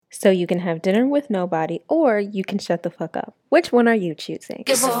So you can have dinner with nobody, or you can shut the fuck up. Which one are you choosing?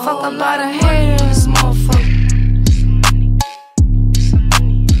 Give a fuck, a lot of hate in this motherfucker.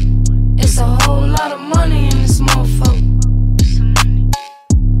 It's a whole lot of money in this motherfucker.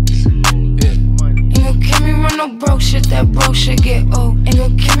 Ain't gon' keep me run no broke shit, that broke shit get old. Ain't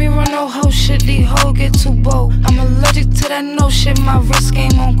gon' keep me run no hoe shit, these hoes get too bold. I'm allergic to that no shit, my wrist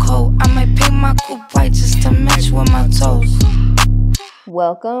game on cold. I might paint my coupe white just to match with my toes.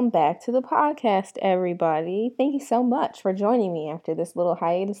 Welcome back to the podcast, everybody. Thank you so much for joining me after this little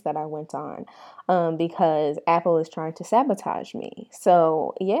hiatus that I went on because Apple is trying to sabotage me.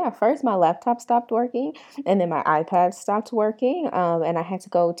 So yeah, first my laptop stopped working and then my iPad stopped working and I had to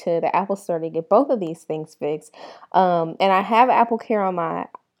go to the Apple store to get both of these things fixed. And I have Apple Care on my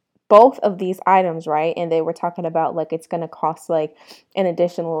both of these items, right? And they were talking about like it's going to cost like an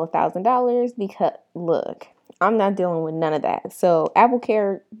additional $1,000 because look, I'm not dealing with none of that. So Apple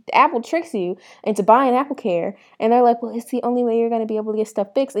tricks you into buying Apple Care, and they're like, well, it's the only way you're going to be able to get stuff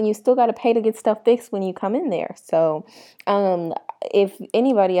fixed, and you still got to pay to get stuff fixed when you come in there. So if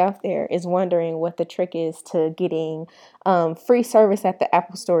anybody out there is wondering what the trick is to getting free service at the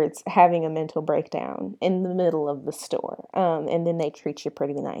Apple store, it's having a mental breakdown in the middle of the store, and then they treat you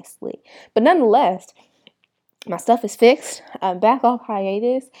pretty nicely. But nonetheless, my stuff is fixed. I'm back off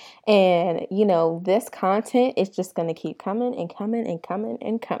hiatus, and this content is just going to keep coming and coming and coming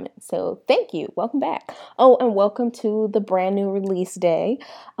and coming. So thank you. Welcome back. Oh, and welcome to the brand new release day.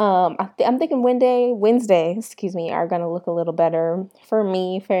 I'm thinking Wednesday, are going to look a little better for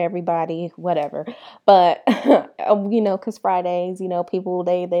me, for everybody, whatever. But, because Fridays, people,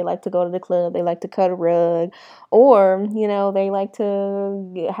 they like to go to the club, they like to cut a rug, or, they like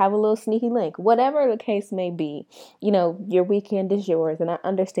to have a little sneaky link, whatever the case may be. Your weekend is yours, and I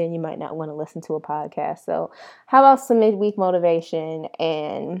understand you might not want to listen to a podcast. So how about some midweek motivation?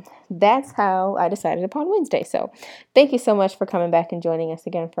 And that's how I decided upon Wednesday. So thank you so much for coming back and joining us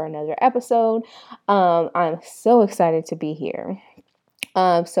again for another episode. I'm so excited to be here.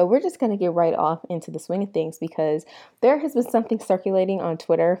 So we're just going to get right off into the swing of things because there has been something circulating on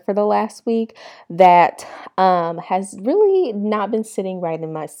Twitter for the last week that has really not been sitting right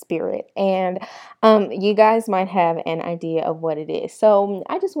in my spirit. And you guys might have an idea of what it is. So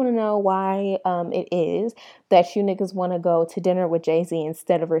I just want to know why it is that you niggas want to go to dinner with Jay-Z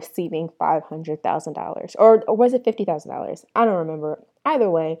instead of receiving $500,000. Or was it $50,000? I don't remember. Either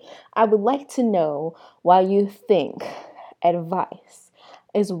way, I would like to know why you think advice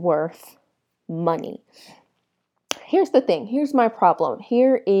is worth money. Here's the thing. Here's my problem.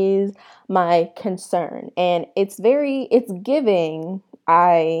 Here is my concern. And it's giving.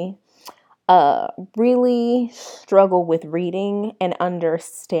 I really struggle with reading and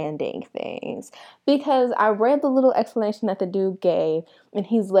understanding things because I read the little explanation that the dude gave, and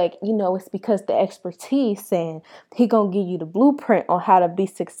he's like, it's because the expertise, and he gonna give you the blueprint on how to be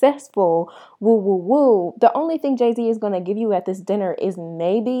successful. Woo, woo, woo. The only thing Jay-Z is gonna give you at this dinner is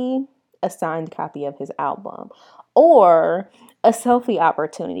maybe a signed copy of his album or a selfie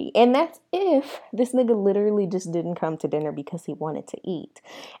opportunity. And that's if this nigga literally just didn't come to dinner because he wanted to eat.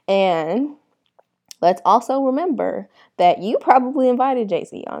 And let's also remember that you probably invited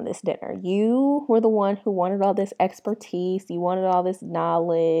Jay-Z on this dinner. You were the one who wanted all this expertise. You wanted all this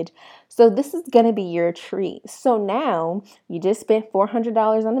knowledge. So this is going to be your treat. So now you just spent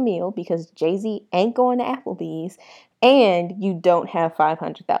 $400 on a meal because Jay-Z ain't going to Applebee's, and you don't have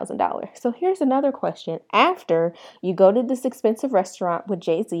 $500,000. So here's another question. After you go to this expensive restaurant with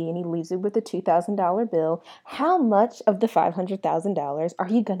Jay-Z and he leaves you with a $2,000 bill, how much of the $500,000 are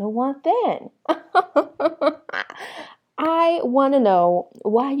you going to want then? I want to know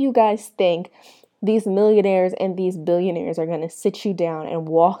why you guys think these millionaires and these billionaires are going to sit you down and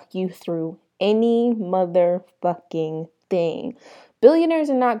walk you through any motherfucking thing. Billionaires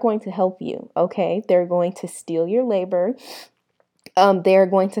are not going to help you, okay? They're going to steal your labor. They're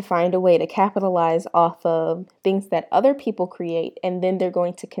going to find a way to capitalize off of things that other people create, and then they're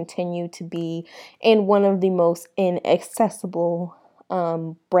going to continue to be in one of the most inaccessible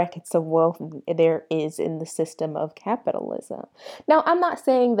brackets of wealth there is in the system of capitalism. Now, I'm not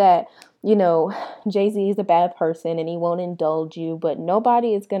saying that, Jay-Z is a bad person and he won't indulge you, but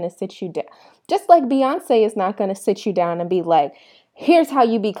nobody is going to sit you down. Just like Beyonce is not going to sit you down and be like, here's how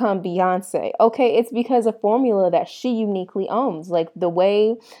you become Beyonce. Okay, it's because a formula that she uniquely owns. Like the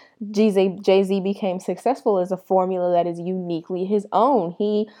way Jay-Z became successful is a formula that is uniquely his own.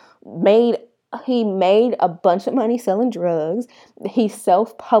 He made a bunch of money selling drugs. He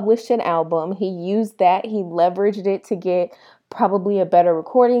self-published an album. He used that. He leveraged it to get probably a better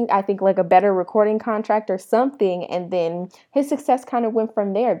recording, I think like a better recording contract or something. And then his success kind of went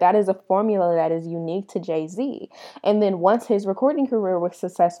from there. That is a formula that is unique to Jay-Z. And then once his recording career was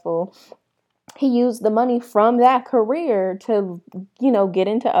successful, he used the money from that career to, get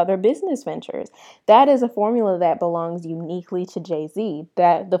into other business ventures. That is a formula that belongs uniquely to Jay-Z.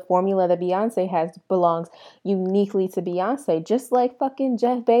 That the formula that Beyonce has belongs uniquely to Beyonce. Just like fucking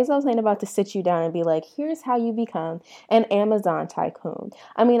Jeff Bezos ain't about to sit you down and be like, here's how you become an Amazon tycoon.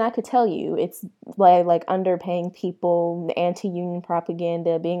 I mean, I could tell you it's like underpaying people, anti-union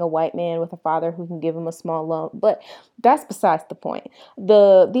propaganda, being a white man with a father who can give him a small loan. But that's besides the point.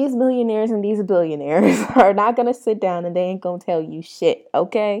 These millionaires and these billionaires are not going to sit down and they ain't going to tell you shit,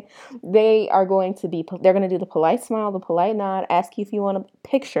 okay? They're going to do the polite smile, the polite nod, ask you if you want a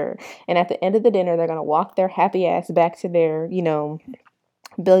picture, and at the end of the dinner, they're going to walk their happy ass back to their,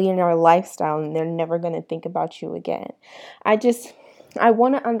 billionaire lifestyle, and they're never going to think about you again. I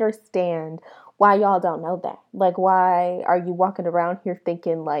want to understand why y'all don't know that. Like, why are you walking around here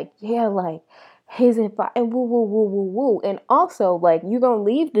thinking like, yeah, like, his advice, and woo, woo, woo, woo, woo. And also, like, you're going to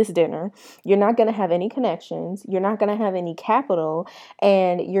leave this dinner. You're not going to have any connections. You're not going to have any capital.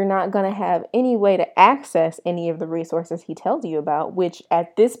 And you're not going to have any way to access any of the resources he tells you about, which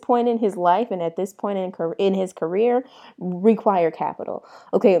at this point in his life and at this point in his career require capital.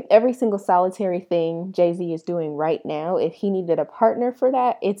 Okay, every single solitary thing Jay-Z is doing right now, if he needed a partner for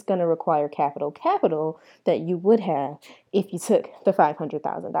that, it's going to require capital. Capital that you would have if you took the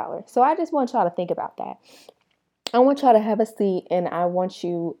 $500,000. So I just want y'all to think about that. I want y'all to have a seat, and I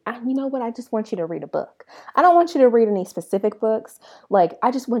just want you to read a book. I don't want you to read any specific books. Like, I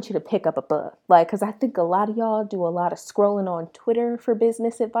just want you to pick up a book. Like, because I think a lot of y'all do a lot of scrolling on Twitter for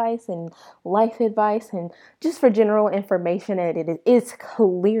business advice and life advice and just for general information. And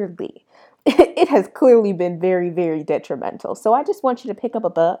it has clearly been very, very detrimental. So I just want you to pick up a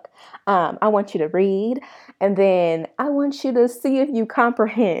book. I want you to read, and then I want you to see if you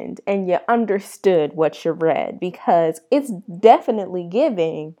comprehend and you understood what you read, because it's definitely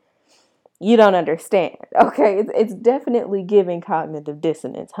giving you don't understand. Okay, it's definitely giving cognitive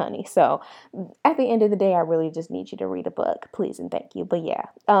dissonance, honey. So at the end of the day, I really just need you to read a book, please and thank you. But yeah,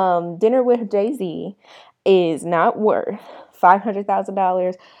 Dinner with Jay-Z is not worth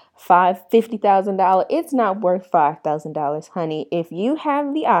 $500,000. $50,000. It's not worth $5,000, honey. If you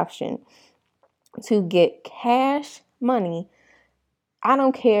have the option to get cash money, I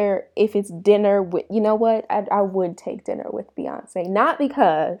don't care if it's dinner with, you know what? I would take dinner with Beyonce. Not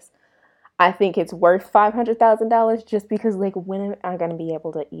because I think it's worth $500,000, just because, like, when am I going to be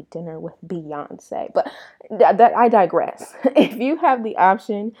able to eat dinner with Beyonce? But I digress. If you have the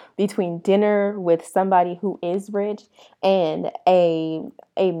option between dinner with somebody who is rich and a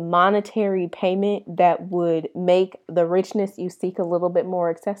monetary payment that would make the richness you seek a little bit more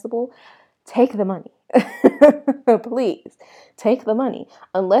accessible, take the money. Please, take the money.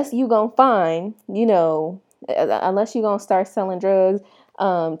 Unless you gonna find, unless you gonna start selling drugs,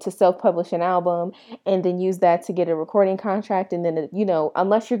 to self-publish an album and then use that to get a recording contract. And then,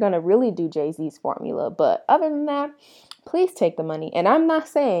 unless you're going to really do Jay-Z's formula. But other than that, please take the money. And I'm not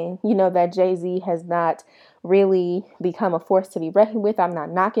saying, that Jay-Z has not really become a force to be reckoned with. I'm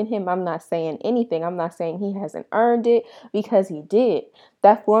not knocking him. I'm not saying anything. I'm not saying he hasn't earned it, because he did.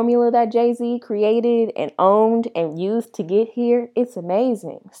 That formula that Jay-Z created and owned and used to get here, it's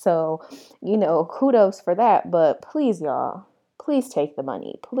amazing. So, kudos for that. But please, y'all, please take the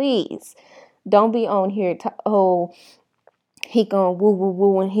money. Please. Don't be on here he gonna woo woo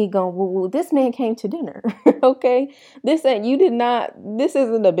woo and he gonna woo woo. This man came to dinner. Okay? This isn't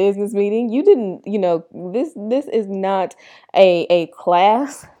a business meeting. You didn't, this is not a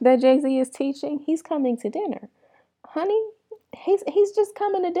class that Jay-Z is teaching. He's coming to dinner. Honey, he's just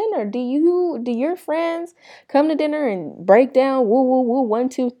coming to dinner. Do your friends come to dinner and break down woo woo woo 1,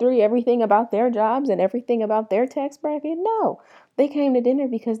 2, 3 everything about their jobs and everything about their tax bracket? No. They came to dinner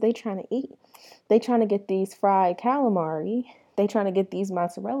because they trying to eat. They trying to get these fried calamari. They trying to get these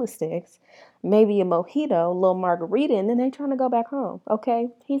mozzarella sticks, maybe a mojito, a little margarita, and then they trying to go back home. Okay?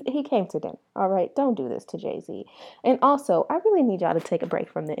 He came to dinner. All right? Don't do this to Jay-Z. And also, I really need y'all to take a break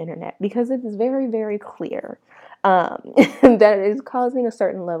from the internet, because it is very, very clear that is causing a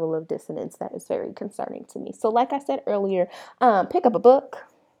certain level of dissonance that is very concerning to me. So like I said earlier, pick up a book,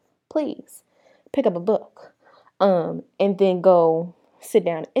 please. Pick up a book, and then go sit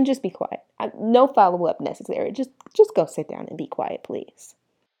down and just be quiet. No follow-up necessary. Just go sit down and be quiet, please.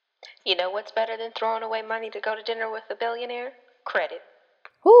 You know what's better than throwing away money to go to dinner with a billionaire? Credit.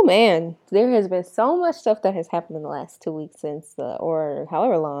 Oh man, there has been so much stuff that has happened in the last 2 weeks since or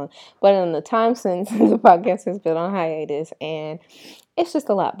however long, but in the time since the podcast has been on hiatus, and it's just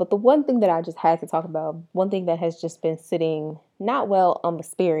a lot. But the one thing that I just had to talk about, one thing that has just been sitting not well on the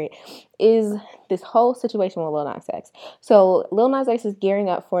spirit, is this whole situation with Lil Nas X. So Lil Nas X is gearing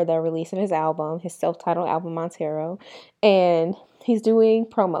up for the release of his album, his self-titled album Montero, and he's doing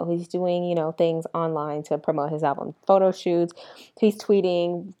promo. He's doing, things online to promote his album, photo shoots. He's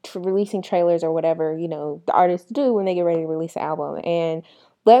tweeting, releasing trailers or whatever, the artists do when they get ready to release an album. And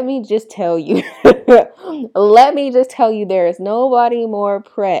let me just tell you, there is nobody more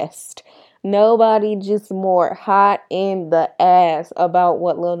pressed, nobody just more hot in the ass about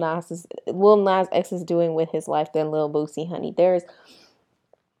what Lil Nas X is doing with his life than Lil Boosie, honey.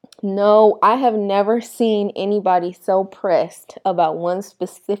 I have never seen anybody so pressed about one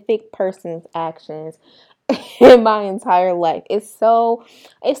specific person's actions in my entire life. It's so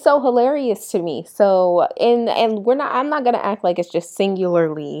hilarious to me. So, and I'm not gonna act like it's just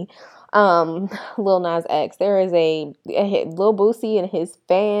singularly Lil Nas X. There is a Lil Boosie and his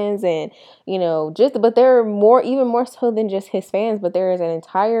fans, and but there are even more so than just his fans, but there is an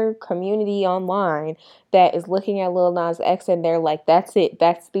entire community online that is looking at Lil Nas X and they're like, that's it,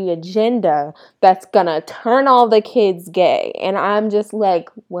 that's the agenda that's gonna turn all the kids gay. And I'm just like,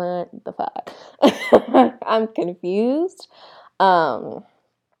 what the fuck? I'm confused.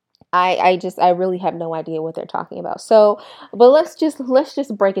 I really have no idea what they're talking about. So, but let's just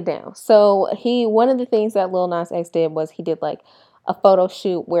break it down. So one of the things that Lil Nas X did was he did like a photo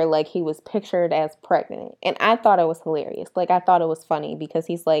shoot where like he was pictured as pregnant, and I thought it was hilarious. Like I thought it was funny because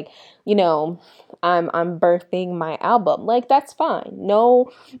he's like, I'm birthing my album. Like that's fine.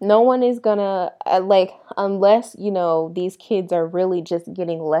 No one is gonna unless these kids are really just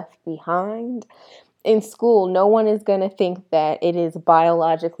getting left behind in school. No one is going to think that it is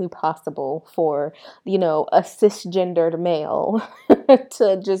biologically possible for, a cisgendered male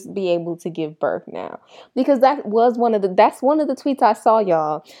to just be able to give birth now. Because that's one of the tweets I saw,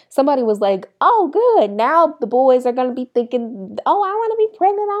 y'all. Somebody was like, oh, good. Now the boys are going to be thinking, oh, I want to be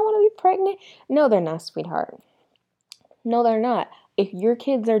pregnant. I want to be pregnant. No, they're not, sweetheart. No, they're not. If your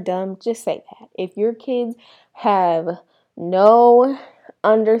kids are dumb, just say that. If your kids have no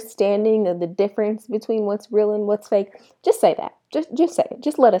understanding of the difference between what's real and what's fake, just say that. Just say it.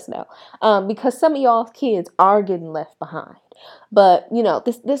 Just let us know. Because some of y'all's kids are getting left behind. But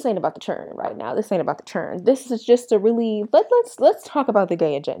this ain't about the churn right now. This ain't about the churn. This is just a really let's talk about the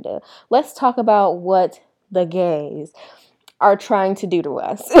gay agenda. Let's talk about what the gays are trying to do to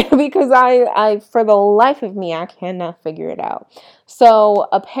us because I for the life of me I cannot figure it out. So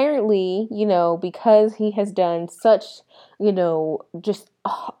apparently, because he has done such, just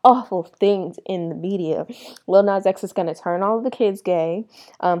awful things in the media, Lil Nas X is going to turn all of the kids gay.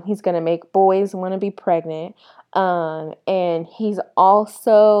 He's going to make boys want to be pregnant. And he's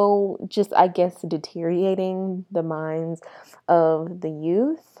also just, I guess, deteriorating the minds of the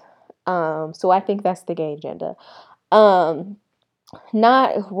youth. So I think that's the gay agenda. We're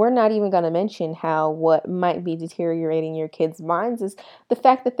not even going to mention how what might be deteriorating your kids' minds is the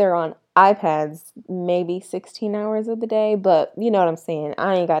fact that they're on iPads maybe 16 hours of the day. But you know what I'm saying?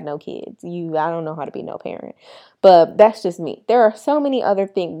 I ain't got no kids. I don't know how to be no parent. But that's just me. There are so many other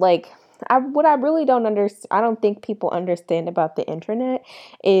things. Like, what I really don't understand, I don't think people understand about the internet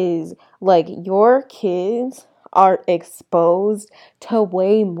is like your kids are exposed to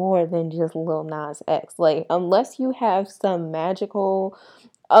way more than just Lil Nas X. Like, unless you have some magical,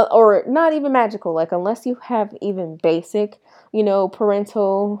 or not even magical, like, unless you have even basic,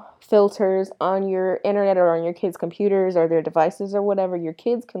 parental filters on your internet or on your kids' computers or their devices or whatever, your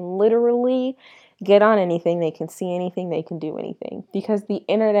kids can literally get on anything, they can see anything, they can do anything, because the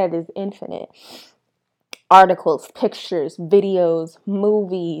internet is infinite. Articles, pictures, videos,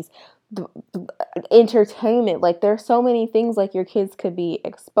 movies, entertainment, like there's so many things like your kids could be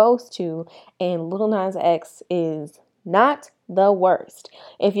exposed to, and Lil Nas X is not the worst.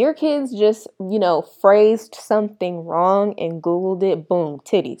 If your kids just, phrased something wrong and Googled it, boom,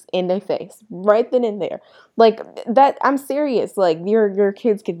 titties in their face, right then and there. Like that, I'm serious. Like your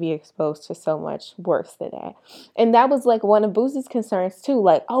kids could be exposed to so much worse than that. And that was like one of Boosie's concerns too.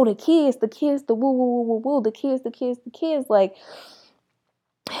 Like, oh, the kids, the woo woo woo woo, the kids, like,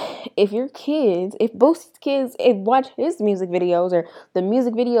 if Boosie's kids watch his music videos or the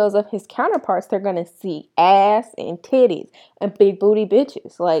music videos of his counterparts, they're gonna see ass and titties and big booty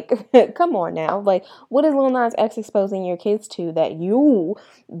bitches. Like, come on now. Like, what is Lil Nas X exposing your kids to that you,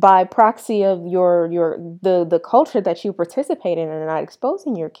 by proxy of the culture that you participate in, are not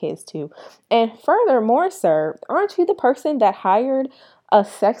exposing your kids to? And furthermore, sir, aren't you the person that hired a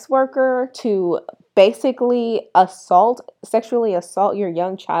sex worker to basically sexually assault your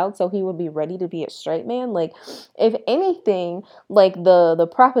young child so he would be ready to be a straight man. Like, if anything, like the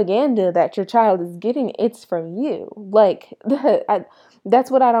propaganda that your child is getting, it's from you. Like,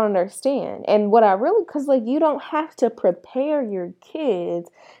 that's what I don't understand. And what I really, because like, you don't have to prepare your kids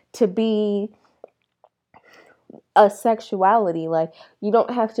to be a sexuality. Like, you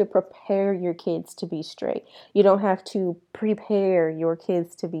don't have to prepare your kids to be straight. You don't have to prepare your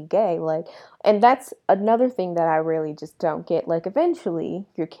kids to be gay. Like, and that's another thing that I really just don't get. Like, eventually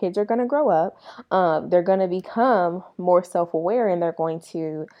your kids are going to grow up, they're going to become more self-aware, and they're going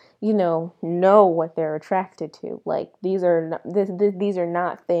to, know what they're attracted to. Like, these are these are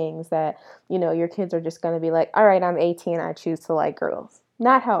not things that, your kids are just going to be like, all right, I'm 18, I choose to like girls.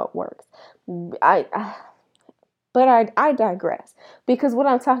 Not how it works. I but I digress, because what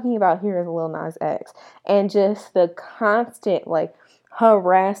I'm talking about here is Lil Nas X and just the constant like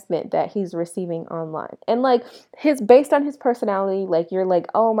harassment that he's receiving online. And like, based on his personality, like, you're like,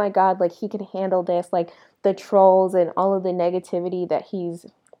 oh my God, like he can handle this. Like, the trolls and all of the negativity that he's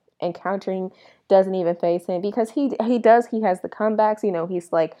encountering doesn't even faze him, because he has the comebacks.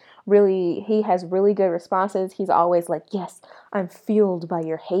 He's like, he has really good responses. He's always like, yes, I'm fueled by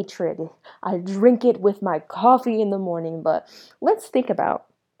your hatred, I drink it with my coffee in the morning. But let's think about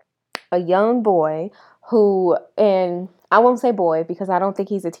a young boy who, and I won't say boy because I don't think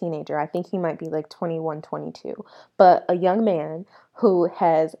he's a teenager. I think he might be like 21, 22. But a young man who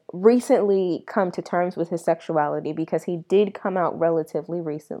has recently come to terms with his sexuality, because he did come out relatively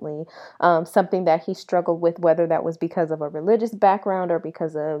recently, something that he struggled with, whether that was because of a religious background or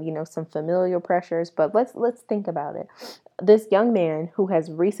because of, some familial pressures. But let's think about it. This young man who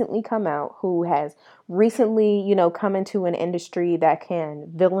has recently come out, who has recently, come into an industry that can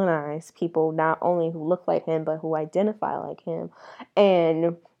villainize people, not only who look like him, but who identify like him.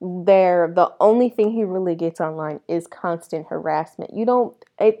 And the only thing he really gets online is constant harassment.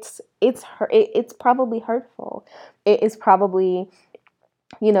 It's probably hurtful. It is probably,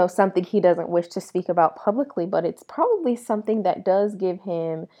 something he doesn't wish to speak about publicly, but it's probably something that does give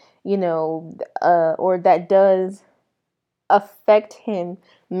him, or that does affect him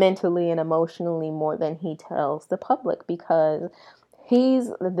mentally and emotionally more than he tells the public, because he's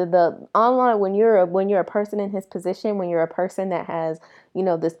the online, when you're a person in his position, when you're a person that has,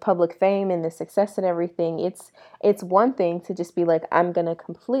 this public fame and the success and everything, it's one thing to just be like, I'm gonna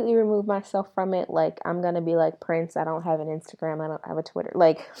completely remove myself from it. Like, I'm gonna be like Prince, I don't have an Instagram, I don't have a Twitter.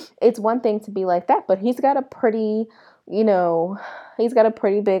 Like, it's one thing to be like that, but he's got a pretty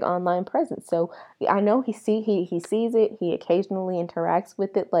big online presence. So I know he sees it. He occasionally interacts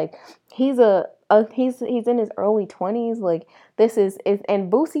with it. Like, he's he's in his early 20s. Like,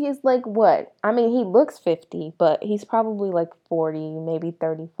 and Boosie is like, what? I mean, he looks 50, but he's probably like 40, maybe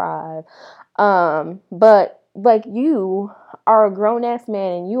 35. But like, you are a grown ass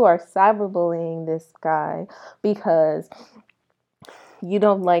man and you are cyberbullying this guy because you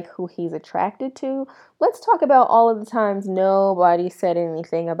don't like who he's attracted to. Let's talk about all of the times nobody said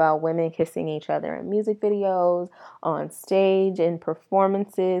anything about women kissing each other in music videos, on stage, in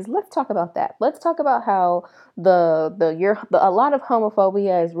performances. Let's talk about that. Let's talk about how a lot of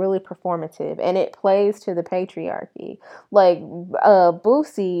homophobia is really performative and it plays to the patriarchy. Like,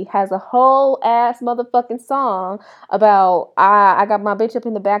 Boosie has a whole ass motherfucking song about, I got my bitch up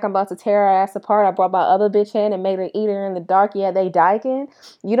in the back, I'm about to tear her ass apart. I brought my other bitch in and made her eat her in the dark. Yeah, they dyking.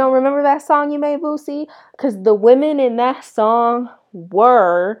 You don't remember that song you made, Boosie? Because the women in that song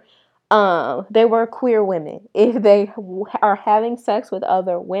they were queer women. If they are having sex with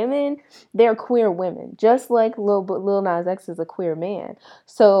other women, they're queer women. Just like Lil Nas X is a queer man.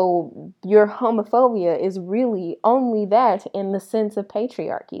 So your homophobia is really only that in the sense of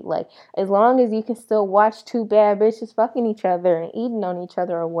patriarchy. Like, as long as you can still watch two bad bitches fucking each other and eating on each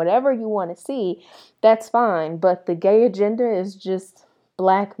other or whatever you want to see, that's fine. But the gay agenda is just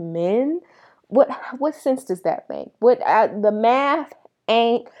black men. What sense does that make? The math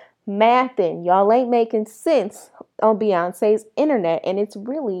ain't mathing. Y'all ain't making sense on Beyonce's internet, and it's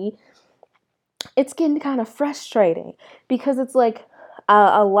getting kind of frustrating, because it's like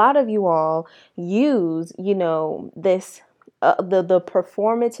a lot of you all use, this the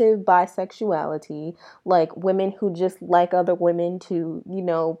performative bisexuality, like women who just like other women to,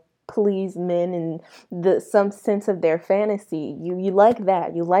 please men and some sense of their fantasy. You like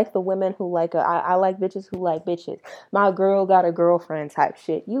that. You like the women who like I like bitches who like bitches. My girl got a girlfriend type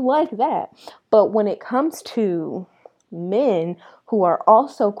shit. You like that. But when it comes to men who are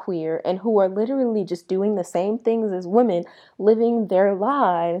also queer and who are literally just doing the same things as women, living their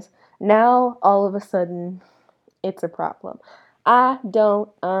lives, now all of a sudden it's a problem. I don't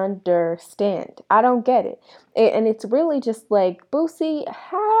understand. I don't get it. And it's really just like, Boosie,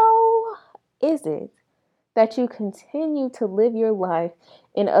 how is it that you continue to live your life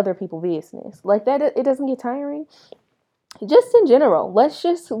in other people's business? Like that, it doesn't get tiring. Just in general, let's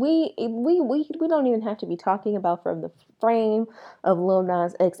just we don't even have to be talking about from the frame of Lil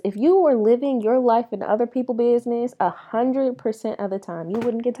Nas X. If you were living your life in other people's business 100% of the time, you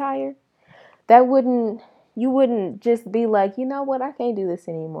wouldn't get tired. That wouldn't You wouldn't just be like, you know what, I can't do this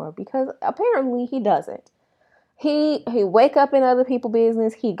anymore, because apparently he doesn't. He wake up in other people's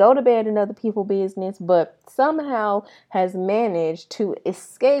business, he go to bed in other people's business, but somehow has managed to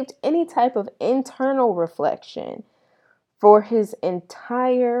escape any type of internal reflection for his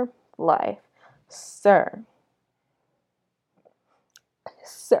entire life. Sir,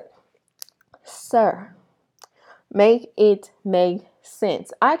 sir, sir, make it make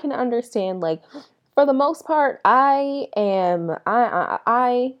sense. I can understand, like, for the most part,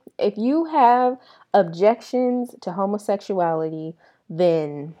 if you have objections to homosexuality,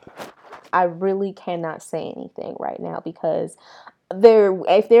 then I really cannot say anything right now, because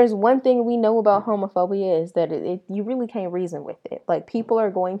if there's one thing we know about homophobia, is that you really can't reason with it. Like, people are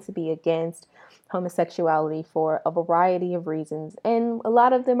going to be against homosexuality for a variety of reasons, and a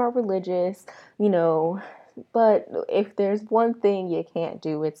lot of them are religious, you know. But if there's one thing you can't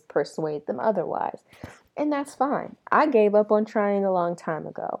do, it's persuade them otherwise, and that's fine. I gave up on trying a long time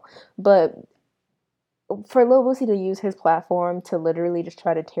ago, but for Lil Boosie to use his platform to literally just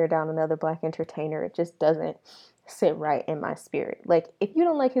try to tear down another black entertainer, it just doesn't sit right in my spirit. Like, if you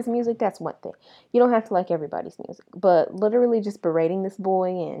don't like his music, that's one thing. You don't have to like everybody's music. But literally just berating this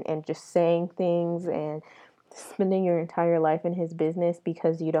boy and just saying things and spending your entire life in his business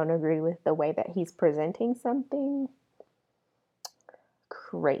because you don't agree with the way that he's presenting something,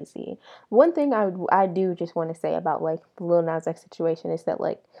 crazy. One thing I do just want to say about, like, the Lil Nas X situation is that,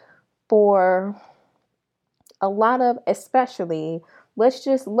 like, for a lot of, especially, let's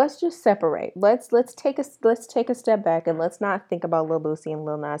just separate. Let's take a step back, and let's not think about Lil Boosie and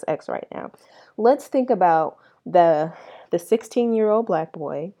Lil Nas X right now. Let's think about the 16-year-old black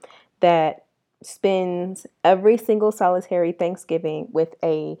boy that spends every single solitary Thanksgiving with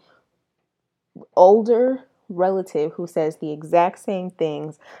a older relative who says the exact same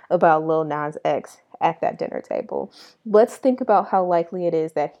things about Lil Nas X at that dinner table. Let's think about how likely it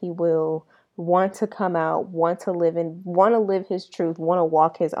is that he will want to come out, want to live his truth, want to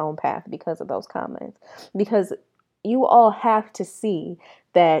walk his own path because of those comments. Because you all have to see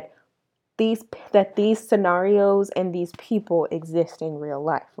that these scenarios and these people exist in real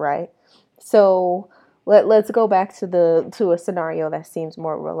life, right? So let's go back to a scenario that seems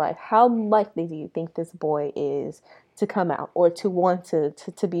more real life. How likely do you think this boy is to come out or to want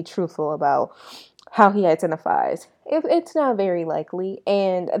to be truthful about how he identifies? If it's not very likely,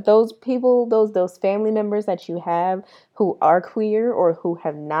 and those people, those family members that you have who are queer or who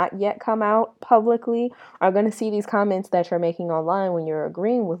have not yet come out publicly are going to see these comments that you're making online when you're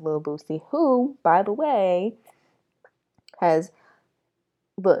agreeing with Lil Boosie, who, by the way, has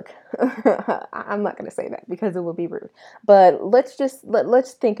look. I'm not going to say that because it would be rude, but let's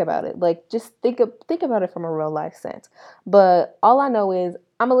think about it. Like, just think about it from a real life sense. But all I know is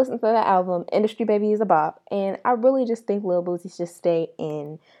I'm gonna listen to that album, Industry Baby is a bop, and I really just think Lil Boosie should stay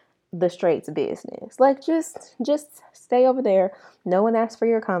in the straights business. Like, just stay over there. No one asks for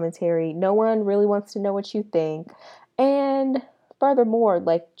your commentary. No one really wants to know what you think. And furthermore,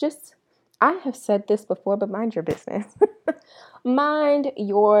 like, just, I have said this before, but mind your business. Mind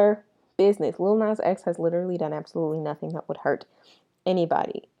your business. Lil Nas X has literally done absolutely nothing that would hurt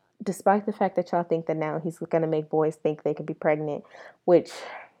anybody. Despite the fact that y'all think that now he's going to make boys think they could be pregnant, which,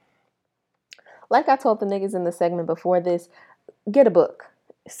 like I told the niggas in the segment before this, get a book,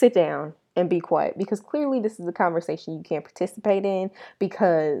 sit down, and be quiet, because clearly this is a conversation you can't participate in,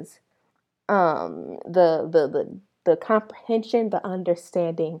 because the comprehension, the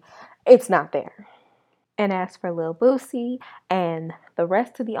understanding, it's not there. And as for Lil Boosie and the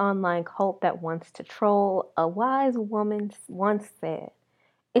rest of the online cult that wants to troll, a wise woman once said,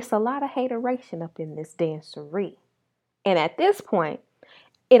 it's a lot of hateration up in this dancery. And at this point,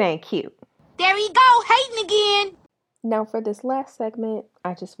 it ain't cute. There he go, hating again. Now for this last segment,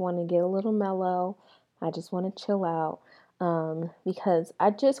 I just want to get a little mellow. I just want to chill out, because I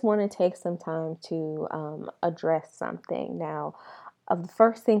just want to take some time to address something. Now, of the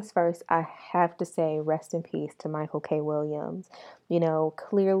first things first, I have to say rest in peace to Michael K. Williams.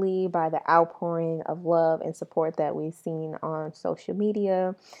 Clearly by the outpouring of love and support that we've seen on social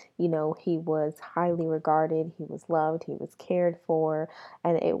media, he was highly regarded, he was loved, he was cared for,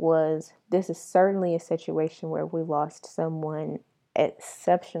 and this is certainly a situation where we lost someone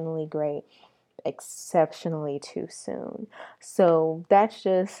exceptionally great, exceptionally too soon. So that's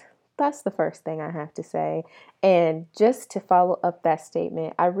the first thing I have to say. And just to follow up that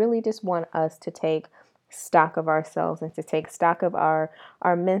statement, I really just want us to take stock of ourselves and to take stock of our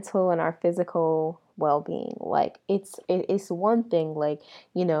mental and our physical well-being. Like it's one thing, like,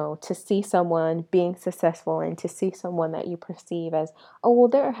 to see someone being successful and to see someone that you perceive as, oh well,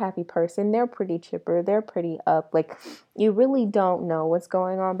 they're a happy person, they're pretty chipper, they're pretty up. Like, you really don't know what's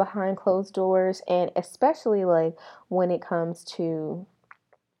going on behind closed doors, and especially like when it comes to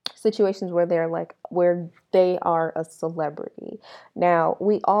situations where they are a celebrity. Now,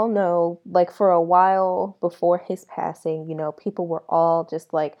 we all know, like, for a while before his passing, people were all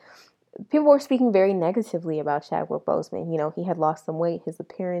just like, people were speaking very negatively about Chadwick Boseman. He had lost some weight, his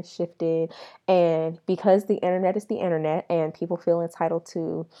appearance shifted, and because the internet is the internet and people feel entitled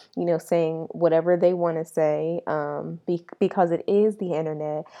to, saying whatever they want to say, because it is the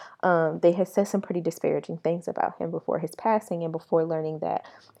internet, they had said some pretty disparaging things about him before his passing and before learning that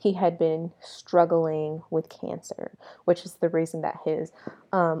he had been struggling with cancer, which is the reason that his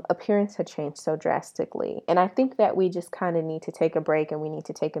appearance had changed so drastically. And I think that we just kind of need to take a break and we need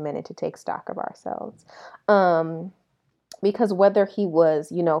to take a minute to take stock of ourselves. Because whether he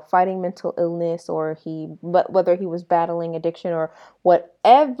was, fighting mental illness but whether he was battling addiction or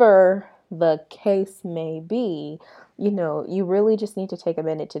whatever the case may be, you really just need to take a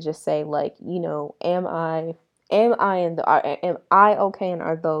minute to just say, like, am I okay, and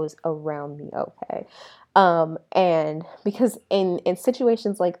are those around me okay? And because in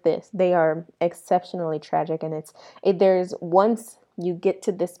situations like this, they are exceptionally tragic, and there's once you get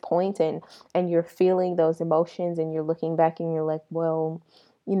to this point and you're feeling those emotions and you're looking back and you're like, well,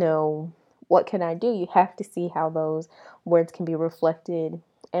 what can I do? You have to see how those words can be reflected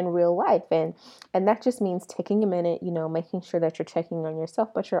in real life. And that just means taking a minute, making sure that you're checking on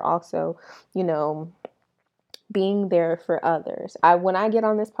yourself, but you're also, being there for others. When I get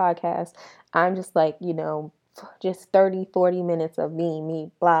on this podcast, I'm just like, just 30-40 minutes of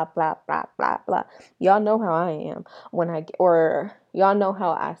me, blah, blah, blah, blah, blah. Y'all know how I am or y'all know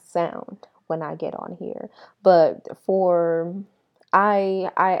how I sound when I get on here. But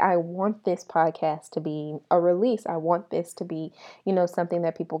I want this podcast to be a release. I want this to be, something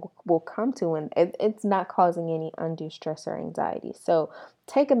that people will come to, and it's not causing any undue stress or anxiety. So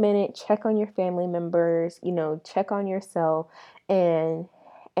take a minute, check on your family members, check on yourself, and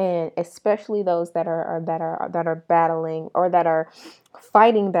especially those that are battling or that are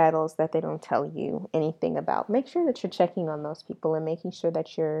fighting battles that they don't tell you anything about. Make sure that you're checking on those people and making sure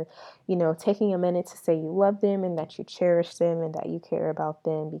that you're, taking a minute to say you love them and that you cherish them and that you care about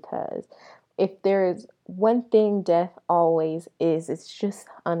them, because if there's one thing death always is, it's just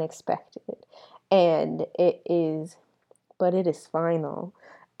unexpected. And it is final.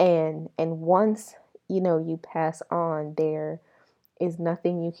 And once, you pass on, there is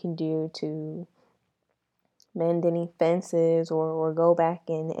nothing you can do to mend any fences or go back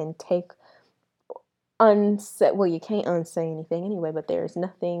and take well, you can't unsay anything anyway, but there's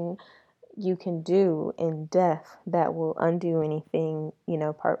nothing you can do in death that will undo anything,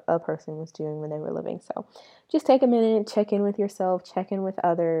 a person was doing when they were living. So just take a minute, check in with yourself, check in with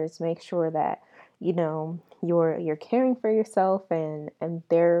others, make sure that, you're caring for yourself and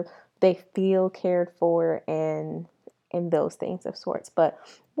they feel cared for and those things of sorts. But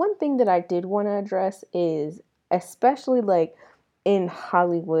one thing that I did want to address is, especially like in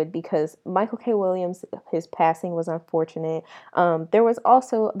Hollywood, because Michael K. Williams, his passing was unfortunate. There was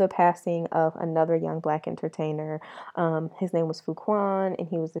also the passing of another young Black entertainer. His name was Fuquan, and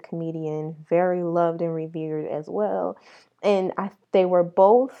he was a comedian, very loved and revered as well. And they were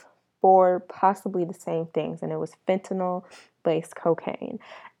both for possibly the same things, and it was fentanyl-based cocaine.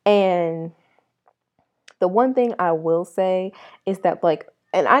 And the one thing I will say is that, like,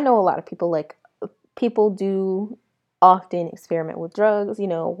 and I know a lot of people do often experiment with drugs,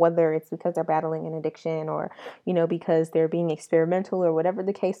 whether it's because they're battling an addiction or, because they're being experimental or whatever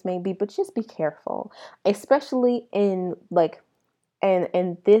the case may be, but just be careful, especially in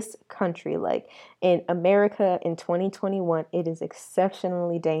this country, like in America in 2021, it is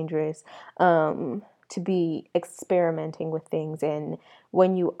exceptionally dangerous to be experimenting with things. And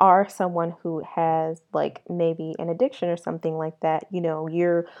when you are someone who has like maybe an addiction or something like that,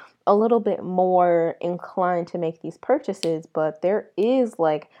 you're a little bit more inclined to make these purchases. But there is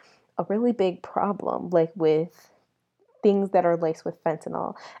like a really big problem like with things that are laced with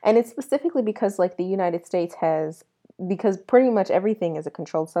fentanyl. And it's specifically because like the United States has, because pretty much everything is a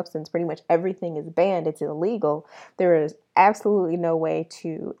controlled substance, pretty much everything is banned, it's illegal. There is absolutely no way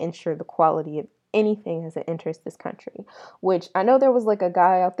to ensure the quality of anything as it enters this country, which I know there was like a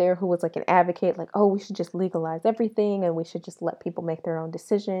guy out there who was like an advocate, like, oh, we should just legalize everything and we should just let people make their own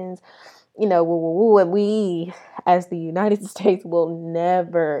decisions, woo, woo, woo. And we as the United States will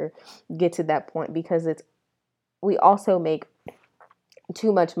never get to that point, because we also make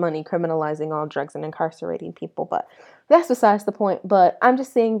too much money criminalizing all drugs and incarcerating people. But that's besides the point. But I'm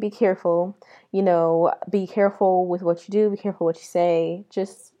just saying, be careful, be careful with what you do, be careful what you say.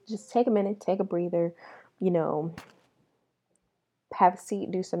 Just take a minute, take a breather, have a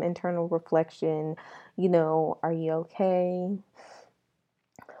seat, do some internal reflection. Are you okay?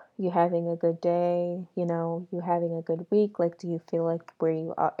 You having a good day? You having a good week? Like, do you feel like where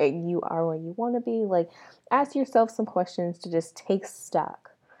you are where you want to be? Like, ask yourself some questions to just take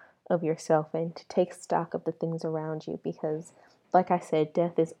stock of yourself and to take stock of the things around you, because like I said,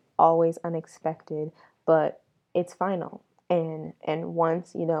 death is always unexpected, but it's final. And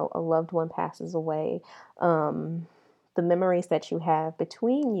once, a loved one passes away, the memories that you have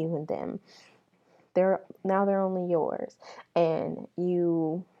between you and them, they're only yours. And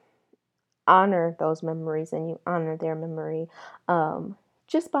you honor those memories and you honor their memory,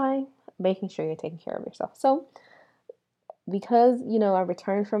 just by making sure you're taking care of yourself. So because, I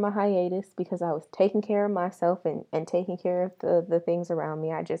returned from a hiatus because I was taking care of myself and taking care of the things around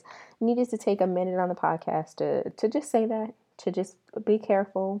me, I just needed to take a minute on the podcast to just say that, to just be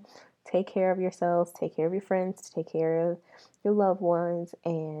careful, take care of yourselves, take care of your friends, take care of your loved ones.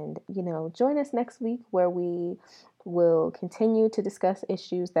 And, join us next week where we will continue to discuss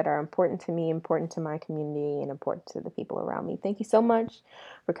issues that are important to me, important to my community, and important to the people around me. Thank you so much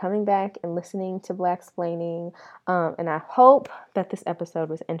for coming back and listening to Blacksplaining. And I hope that this episode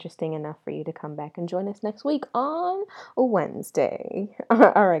was interesting enough for you to come back and join us next week on Wednesday.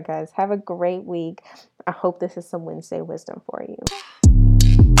 All right, guys, have a great week. I hope this is some Wednesday wisdom for you.